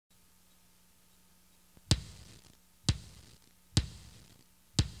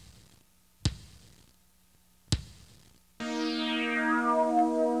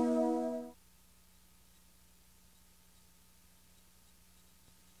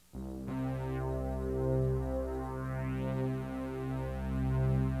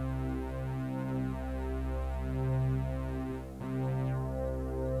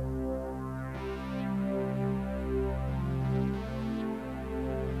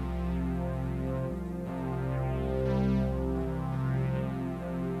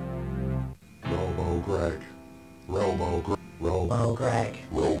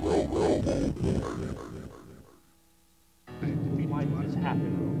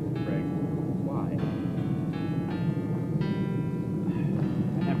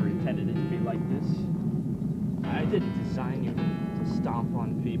intended it to be like this. I didn't design you to stomp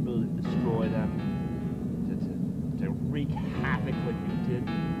on people and destroy them, to wreak havoc like you did.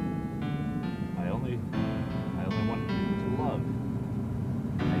 I only wanted people to love,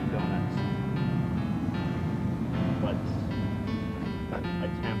 make donuts. But I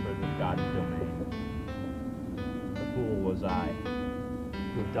tampered with God's domain. The fool was I, to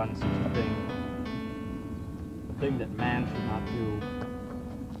have done such a thing. A thing that man should not do.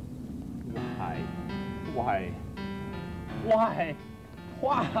 Why? Why?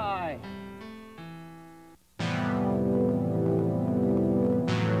 Why?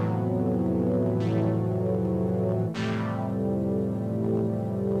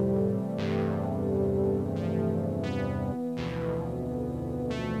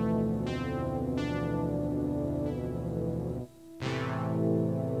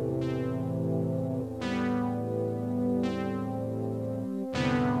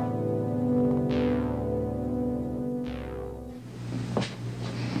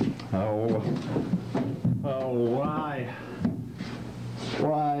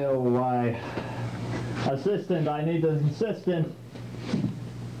 Assistant, I need an assistant.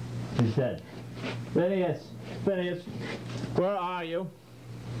 He said, Phineas, where are you?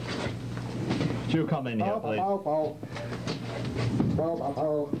 Would you come in here, please?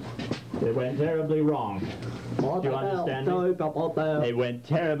 It went terribly wrong. Do you understand me? It went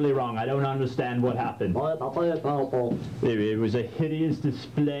terribly wrong. I don't understand what happened. It was a hideous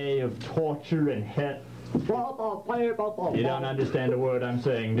display of torture and hate. You don't understand a word I'm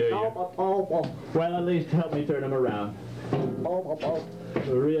saying, do you? Well, at least help me turn him around. We'll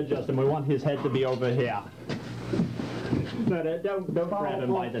readjust him. We want his head to be over here. No, don't grab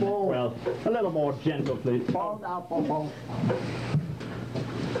him by the neck. Well, a little more gentle, please.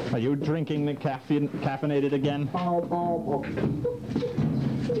 Are you drinking the caffeinated again?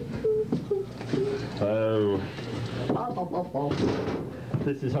 Oh.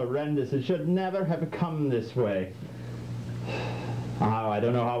 This is horrendous. It should never have come this way. Oh, I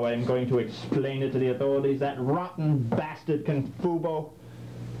don't know how I'm going to explain it to the authorities. That rotten bastard Confubo.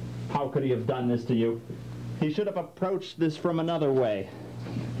 How could he have done this to you? He should have approached this from another way.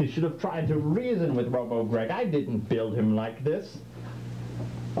 He should have tried to reason with Robo Greg. I didn't build him like this.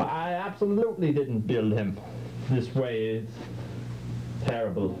 I absolutely didn't build him this way. It's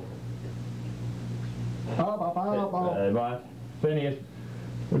terrible. What? Phineas,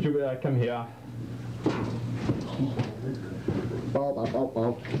 would you come here?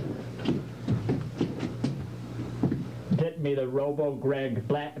 Get me the Robo Greg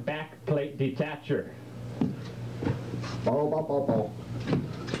back plate detacher.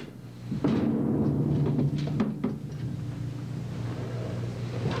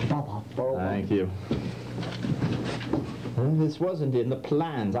 Thank you. Well, this wasn't in the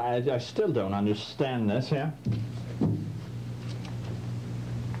plans. I still don't understand this, yeah?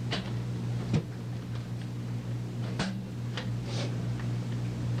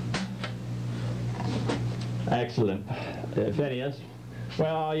 Excellent. Phineas, where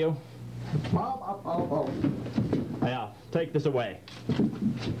are you? Yeah, take this away.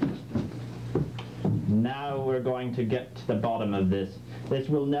 Now we're going to get to the bottom of this. This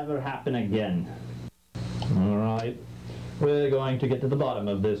will never happen again. All right. We're going to get to the bottom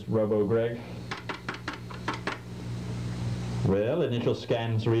of this, Robo Greg. Well, initial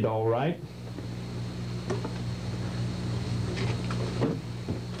scans read all right.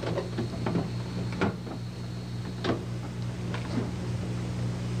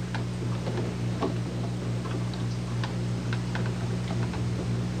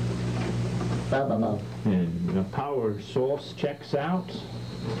 And the power source checks out.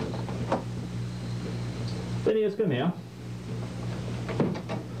 Phineas, come here.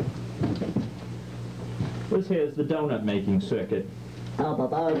 This here is the donut making circuit. Does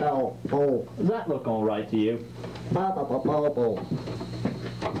that look all right to you?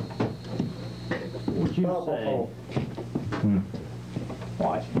 Would you say?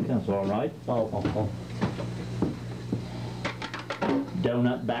 Why, that's all right.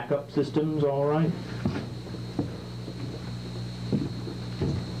 Donut backup systems, all right.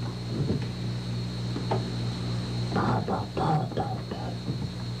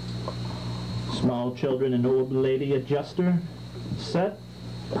 Small children and old lady adjuster set.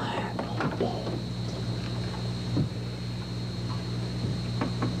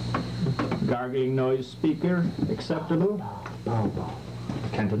 Gargling noise speaker acceptable.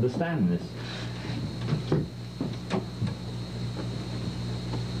 Can't understand this.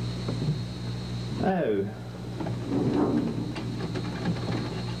 Oh.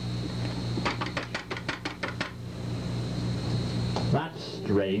 That's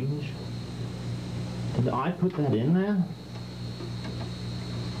strange. Did I put that in there?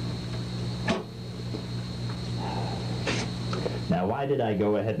 Now, why did I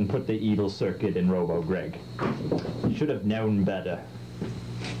go ahead and put the evil circuit in Robo Greg? I should have known better.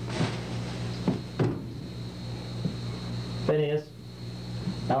 Phineas.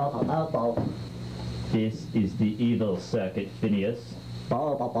 This is the evil circuit, Phineas.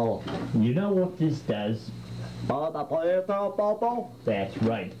 You know what this does? That's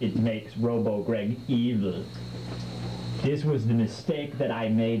right, it makes Robo Greg evil. This was the mistake that I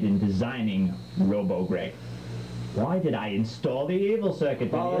made in designing Robo Greg. Why did I install the evil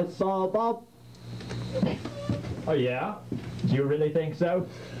circuit, Phineas? Oh yeah? Do you really think so?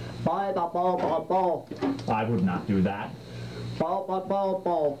 I would not do that.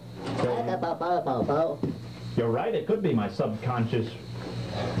 You're right, it could be my subconscious,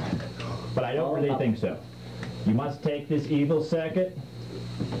 but I don't really think so. You must take this evil circuit,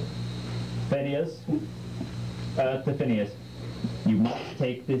 Phineas, to Phineas. You must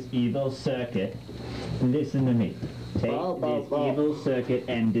take this evil circuit. Listen to me. Take this evil circuit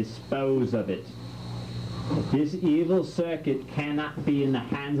and dispose of it. This evil circuit cannot be in the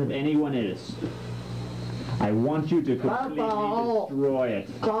hands of anyone else. I want you to completely destroy it.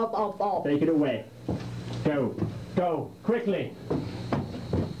 Take it away. Go. Go. Quickly.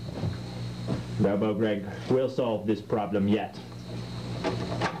 Robo Greg, we'll solve this problem yet.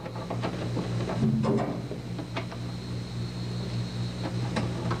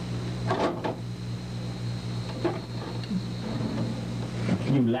 A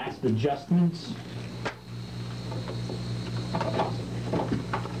few last adjustments.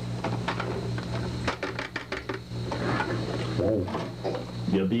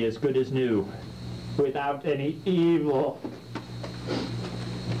 You'll be as good as new, without any evil.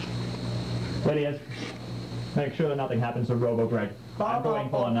 Phineas, make sure nothing happens to Robo Greg. I'm going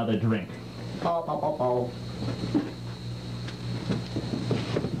for another drink.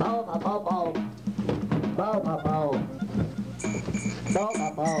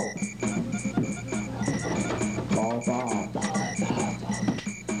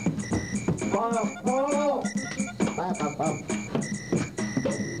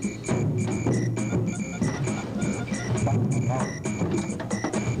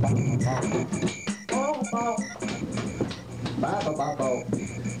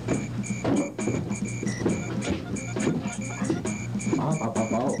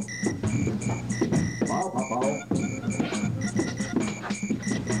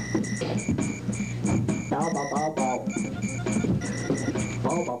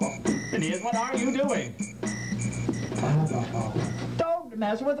 Phineas, what are you doing? Don't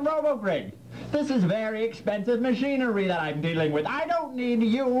mess with Robo Greg. This is very expensive machinery that I'm dealing with. I don't need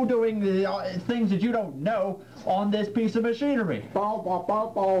you doing the things that you don't know on this piece of machinery.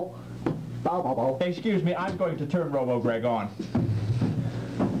 Excuse me, I'm going to turn Robo Greg on.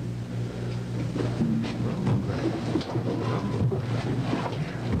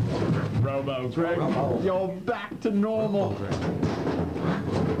 Robo Greg, you're back to normal.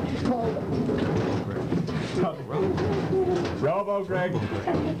 Robo Greg.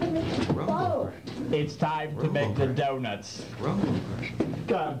 It's time to make the donuts. Robo Greg.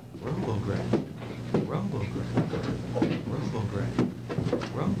 Come. Robo Greg. Robo Greg. Robo Greg.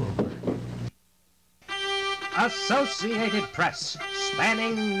 Robo Greg. Associated Press,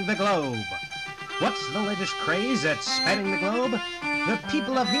 spanning the globe. What's the latest craze at spanning the globe? The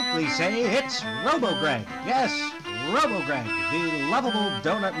people of Hinkley say it's Robo Greg. Yes, Robo Greg, the lovable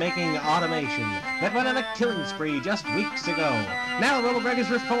donut-making automation that went on a killing spree just weeks ago. Now Robo Greg is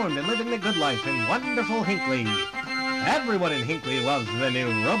reformed and living the good life in wonderful Hinkley. Everyone in Hinkley loves the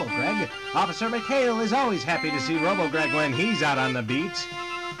new Robo Greg. Officer McHale is always happy to see Robo Greg when he's out on the beat.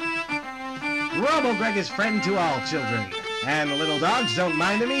 Robo Greg is friend to all children, and the little dogs don't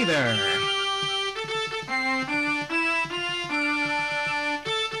mind him either.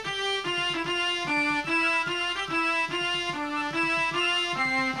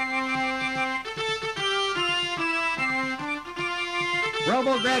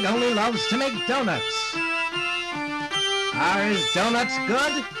 Robo Greg only loves to make donuts. Are his donuts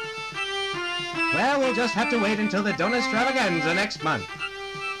good? Well, we'll just have to wait until the donut extravaganza next month.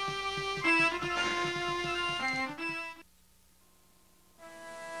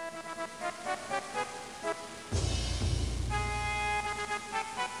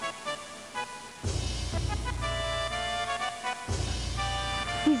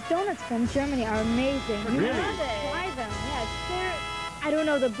 These donuts from Germany are amazing. Really? Try them. Yes, I don't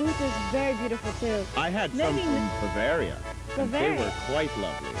know, the booth is very beautiful too. I had some from Bavaria. They're very. They were quite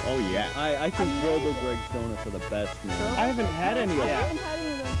lovely. Oh, yeah. I think Robo Greg's donuts are the best, man. I haven't had any of that.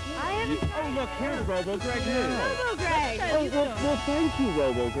 Oh, look, here's Robo Greg here. Robo Greg! Oh, well, thank you,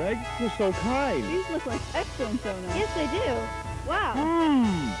 Robo Greg. You're so kind. These look like excellent donuts. Yes, they do. Wow.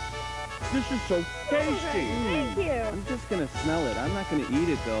 This is so tasty. Thank you. I'm just going to smell it. I'm not going to eat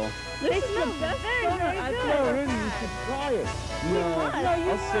it, though. They smell very, very good. You should try it. No,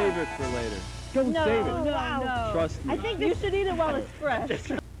 I'll save it for later. Don't save it. No. Trust me. I think you should eat it while it's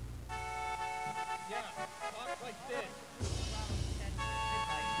fresh.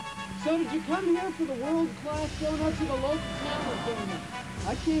 So did you come here for the world-class donuts or the local town of donuts?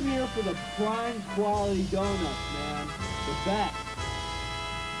 I came here for the prime quality donuts, man. The best.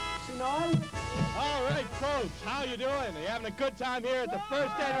 All right, folks, how you doing? Are you having a good time here at the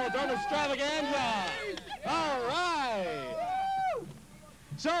first annual Donut Extravaganza? All right.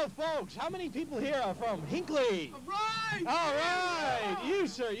 So, folks, how many people here are from Hinckley? All right. You,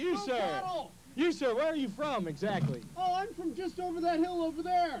 sir. You, sir, where are you from exactly? Oh, I'm from just over that hill over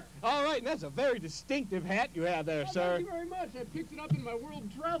there. All right, and that's a very distinctive hat you have there, sir. Thank you very much. I picked it up in my world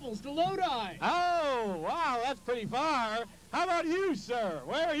travels to Lodi. Oh, wow, that's pretty far. How about you, sir?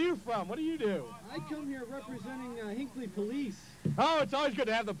 Where are you from? What do you do? I come here representing Hinckley Police. Oh, it's always good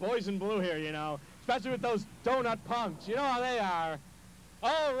to have the boys in blue here, you know, especially with those donut punks. You know how they are.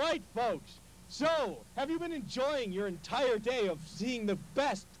 All right, folks. So, have you been enjoying your entire day of seeing the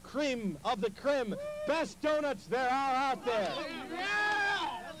best cream of the creme, best donuts there are out there?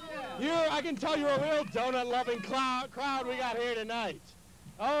 I can tell you're a real donut-loving crowd we got here tonight.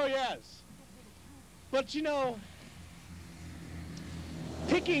 Oh, yes. But, you know,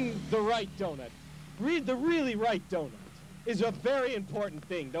 picking the right donut, the really right donut, is a very important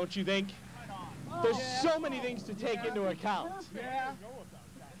thing, don't you think? There's so many things to take into account.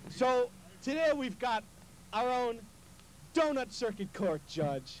 So, today we've got our own Donut Circuit Court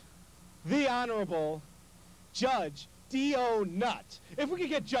judge, the Honorable Judge D.O. Nut. If we could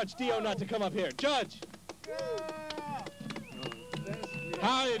get Judge D.O. Nut to come up here. Judge!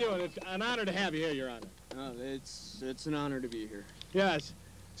 How are you doing? It's an honor to have you here, Your Honor. It's an honor to be here. Yes.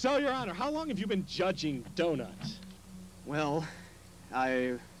 So, Your Honor, how long have you been judging donuts? Well,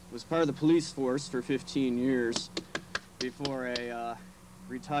 I was part of the police force for 15 years before I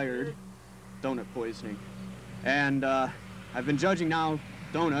retired donut poisoning. And I've been judging now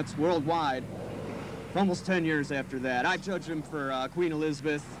donuts worldwide for almost 10 years after that. I judge them for Queen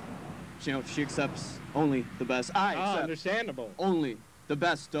Elizabeth. You know, she accepts only the best. I accept understandable. Only the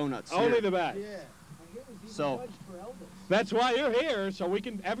best donuts. Only here. the best. So that's why you're here, so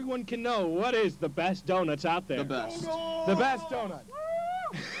everyone can know what is the best donuts out there. The best. The best donut.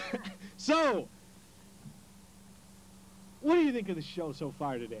 So, what do you think of the show so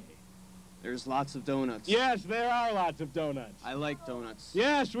far today? There's lots of donuts. Yes, there are lots of donuts. I like donuts.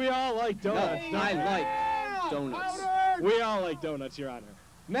 Yes, we all like donuts. No, I like donuts. We all like donuts, Your Honor.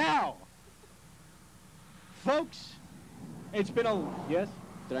 Now, folks, it's been yes?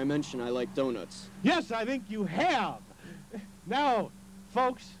 Did I mention I like donuts? Yes, I think you have. Now,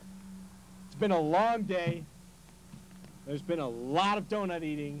 folks, it's been a long day. There's been a lot of donut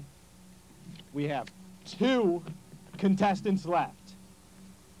eating. We have 2 contestants left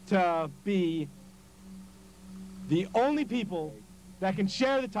to be the only people that can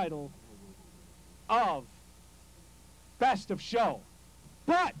share the title of Best of Show.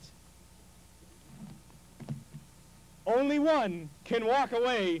 But only one can walk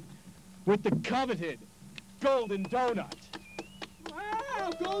away with the coveted golden donut. Wow,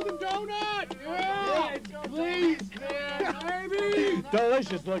 golden donut! Yeah, please, man, baby!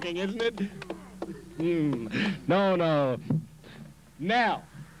 Delicious looking, isn't it? No. Now,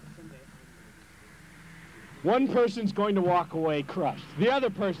 one person's going to walk away crushed. The other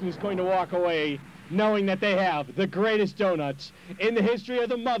person is going to walk away knowing that they have the greatest donuts in the history of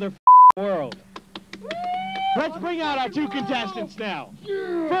the world. Let's bring out our 2 contestants now.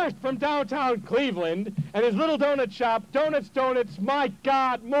 First, from downtown Cleveland and his little donut shop, Donuts, my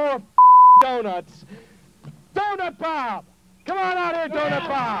God, more donuts. Donut Bob! Come on out here, Donut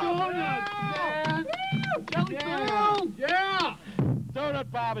Bob! Donuts, man! Yeah! Donut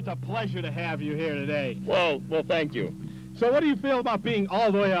Bob, it's a pleasure to have you here today. Well, thank you. So what do you feel about being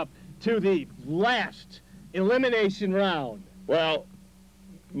all the way up to the last elimination round? Well,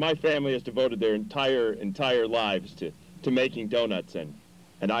 my family has devoted their entire lives to making donuts, and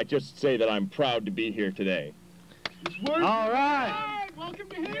I just say that I'm proud to be here today. All right. Welcome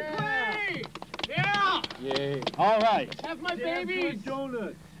to Hinckley! Yeah! Yay. All right. Have my babies!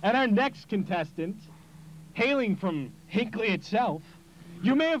 Donuts. And our next contestant, hailing from Hinckley itself,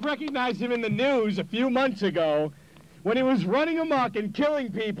 you may have recognized him in the news a few months ago when he was running amok and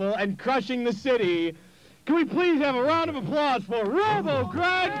killing people and crushing the city. Can we please have a round of applause for Robo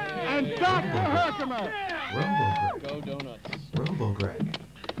Greg and Dr. Herkimer? Robo Greg. Go Donuts. Robo Greg.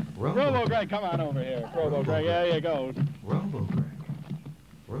 Robo Greg, come on over here. Robo Greg, there you go. Robo Greg.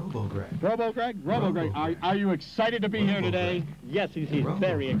 Robo Greg. Robo Greg? Robo Greg, are you excited to be here today? Yes, he's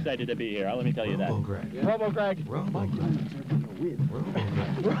very excited to be here. Let me tell you that. Robo Greg. Yeah. Robo Greg? Robo Greg. Robo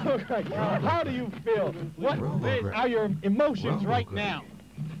Greg. Robo Greg, how do you feel? What are your emotions right now?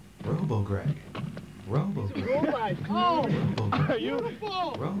 Robo Greg. Robo Greg. Oh, are you?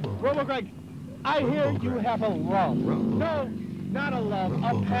 Robo Greg, I hear you have a love. No, not a love,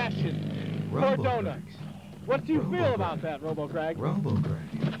 a passion for donuts. What do you feel about that, Robo Greg? Robo Greg.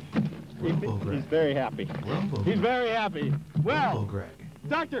 Robo Greg. He's very happy. He's very happy. Well, Robo Greg.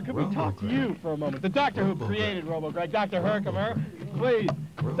 Doctor, could we talk to you for a moment? The doctor who created Robo Greg, Dr. Herkimer. Please,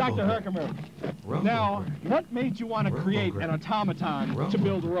 Dr. Herkimer. Now, what made you want to create an automaton to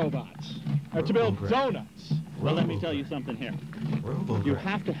build robots? Or to build donuts? Well, let me tell you something here. You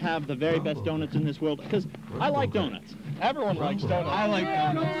have to have the very best donuts in this world, because I like donuts. Everyone likes donuts. I like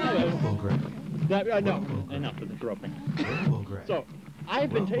donuts. No, enough of the groping. So,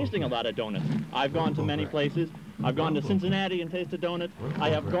 I've been tasting a lot of donuts. I've gone to many places. I've gone to Cincinnati and tasted donuts. I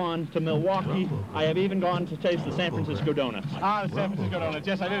have gone to Milwaukee. I have even gone to taste the San Francisco donuts. Ah, the San Francisco donuts.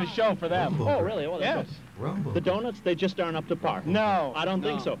 Yes, I did a show for them. Oh, really? Well, yes. The donuts, they just aren't up to par. No. I don't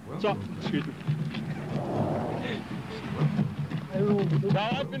think so. So, excuse me. Now,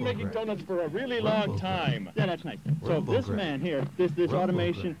 I've been making donuts for a really long time. Yeah, that's nice. So this man here, this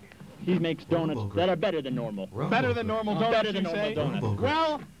automation, he makes donuts that are better than normal. Better than normal donuts, Better than you normal say? donuts.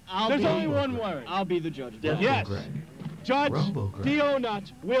 Well, there's only one word. I'll be the judge. Yes. Judge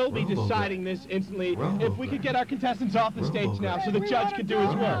Doughnuts will be deciding this instantly. If we could get our contestants off the stage now so the judge could do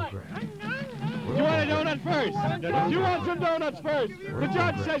his work. You want a donut first? You want some donuts first? The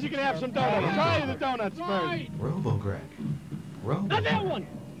judge says you can have some donuts. Try the donuts first. Robo Greg. Not that one!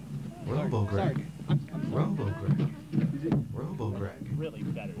 Robo Greg. Robo Greg. Robo Greg. Really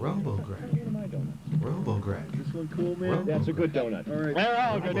better. Robo Greg. Robo Greg. This one cool, man? That's a good donut. All right. They're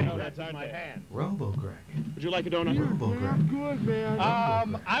all good donuts, aren't they? Robo Greg. Would you like a donut? Robo Greg. Good, man.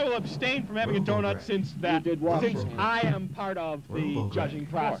 I will abstain from having a donut since I am part of the judging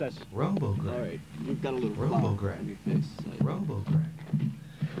process. Robo Greg. All right. You've got a little Robo flour Greg. on your face. Robo Greg.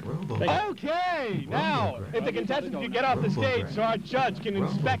 Robo Greg. Okay, now, if the contestants can get off the stage so our judge can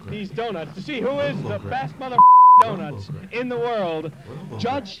inspect these donuts to see who is the best mother donuts in the world.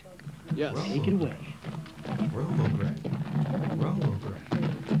 Judge, Yes. take it away. Robo Greg. Robo Greg.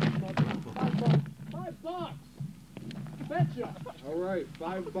 $5. Betcha. All right,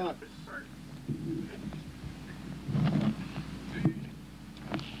 $5.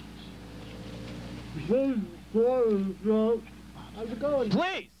 How's it going?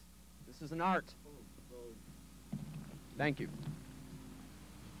 Please. This is an art. Thank you.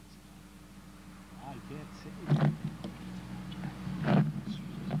 I can't see.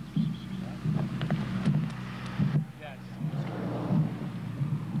 Yes.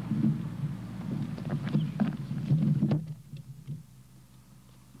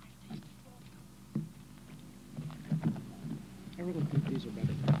 I really think these are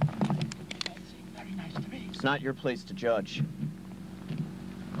better. Very nice to me. It's not your place to judge.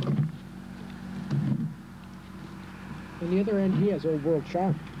 On the other end, he has old world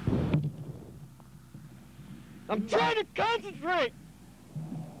charm. I'm trying to concentrate!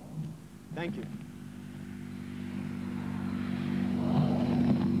 Thank you.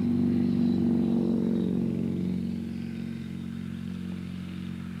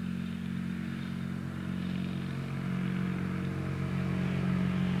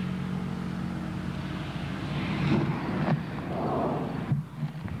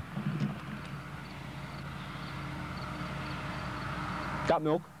 Got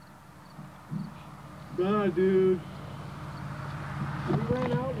milk? Nah, dude. We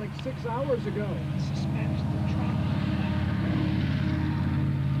ran out like 6 hours ago. Suspect the truck.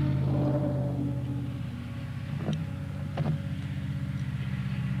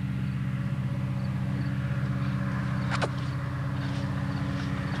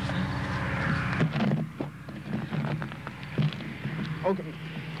 Okay.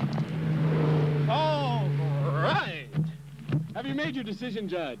 All right. Have you made your decision,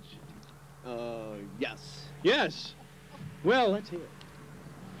 Judge? Yes. Yes. Well, let's hear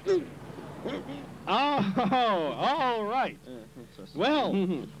it. Oh, all right.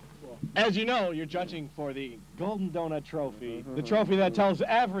 Well, as you know, you're judging for the Golden Donut Trophy, the trophy that tells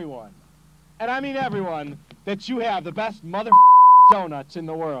everyone, and I mean everyone, that you have the best mother donuts in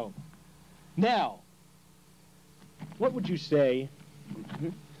the world. Now,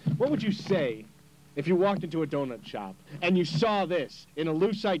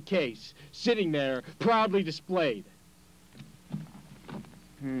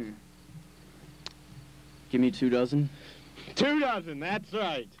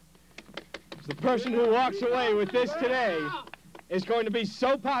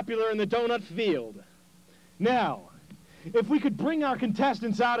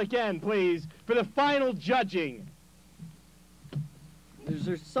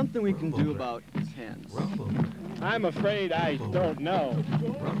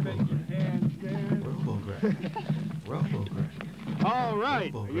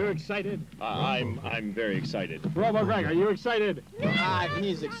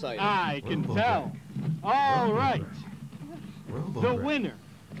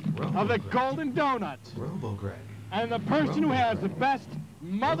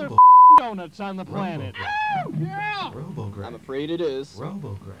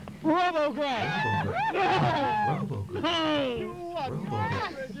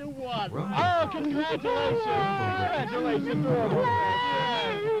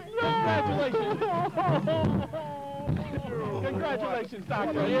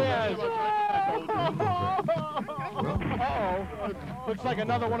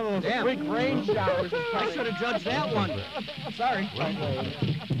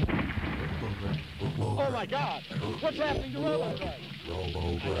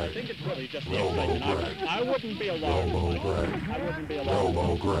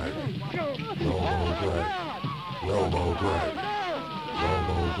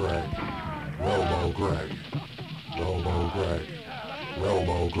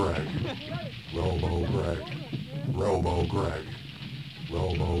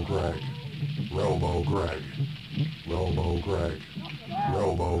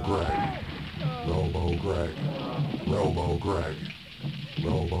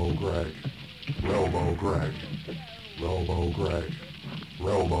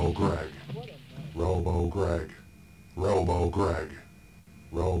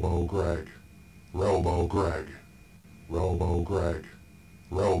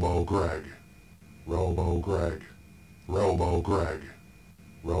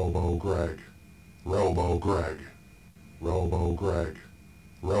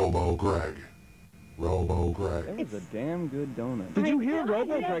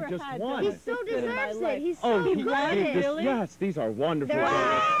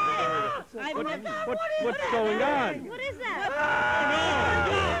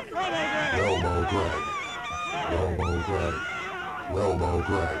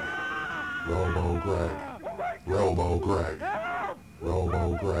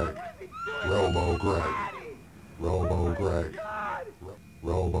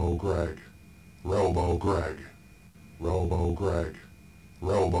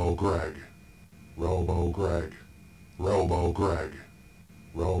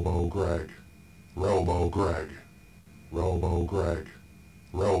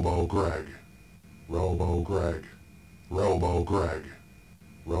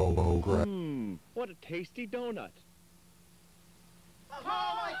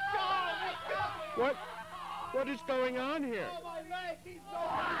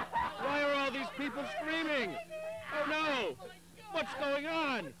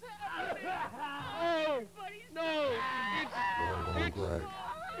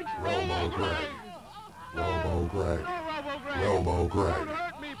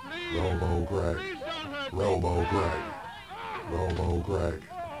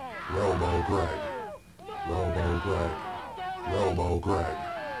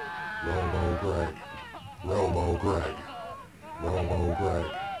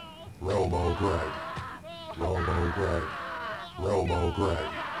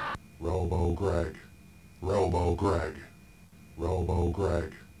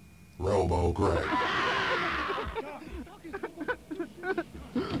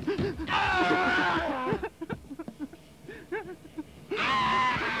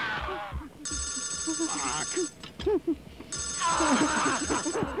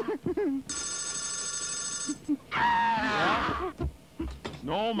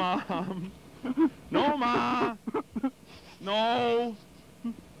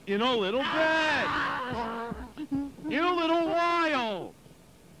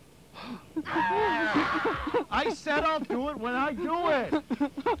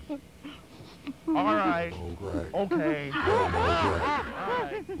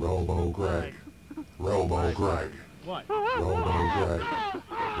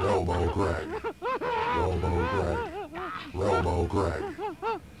 Robo Greg.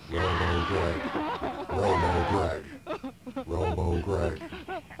 Robo Greg. Robo Greg. Robo Greg.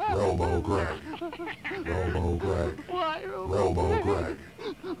 Robo Greg. Robo Greg. Robo Greg.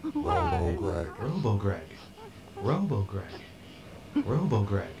 Robo Greg. Robo Greg. Robo Greg. Robo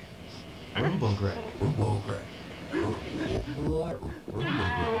Greg. Robo Greg. Robo Greg.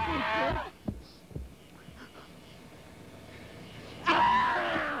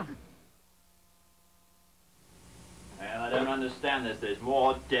 Well, I don't understand this. There's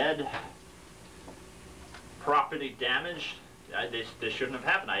more dead, property damaged. This shouldn't have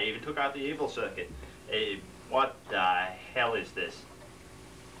happened. I even took out the evil circuit. What the hell is this?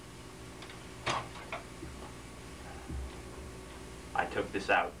 I took this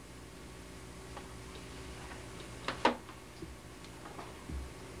out.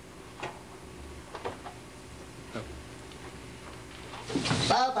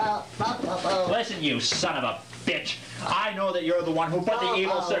 Listen, you son of a bitch. I know that you're the one who put the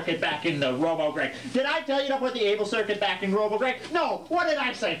evil circuit back in the Robo Greg. Did I tell you to put the evil circuit back in Robo Greg? No. What did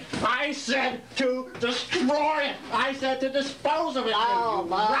I say? I said to destroy it. I said to dispose of it. You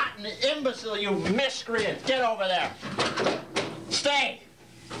rotten imbecile, you miscreant. Get over there. Stay.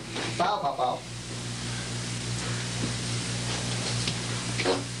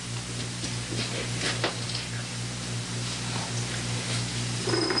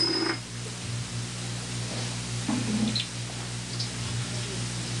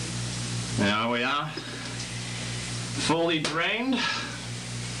 There we are, fully drained.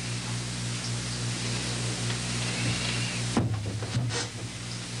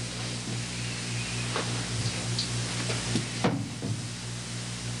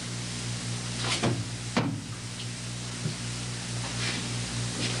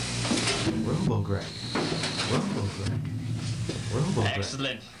 Robo Greg. Robo Greg. Robo Greg.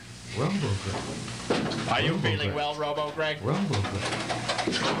 Excellent. Robo Greg. Are you feeling well, Robo Greg? Robo Greg.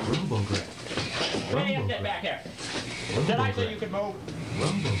 Robo Greg. Hey, get back here. Did I say you could move?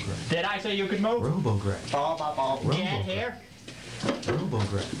 Robo Greg. Did I say you could move? Robo Greg. Get here. Robo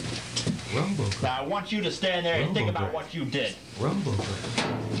Greg. Robo Greg. Now, I want you to stand there and think about what you did. Robo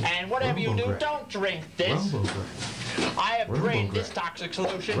Greg. And whatever you do, don't drink this. Robo Greg. I have drained this toxic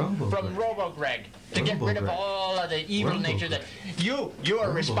solution from Robo Greg to get rid of all of the evil nature that you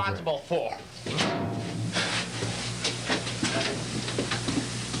are responsible for.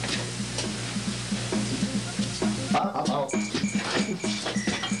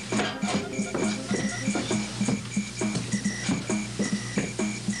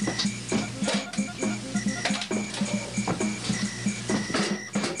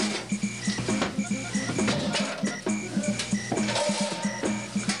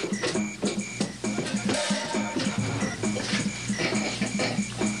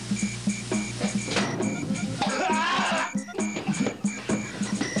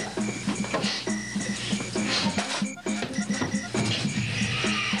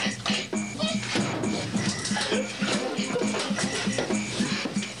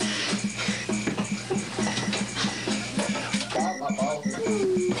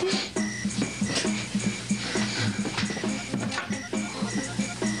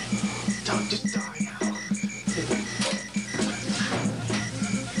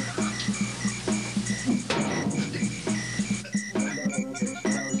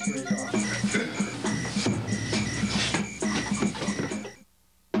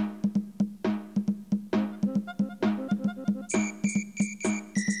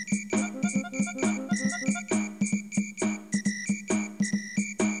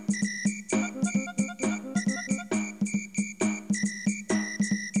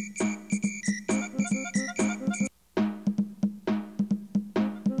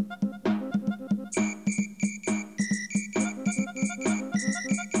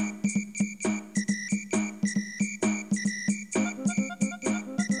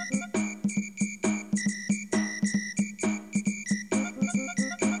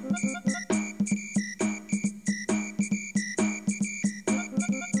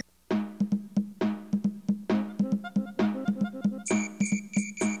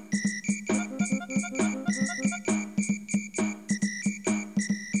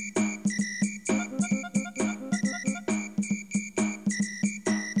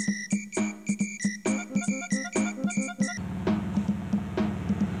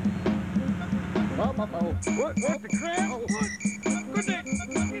 What the crap? What? Good day.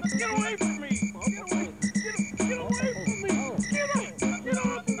 Get away from me. Get away. Get away from me. Get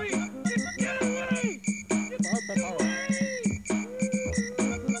off me. Get away. Get away.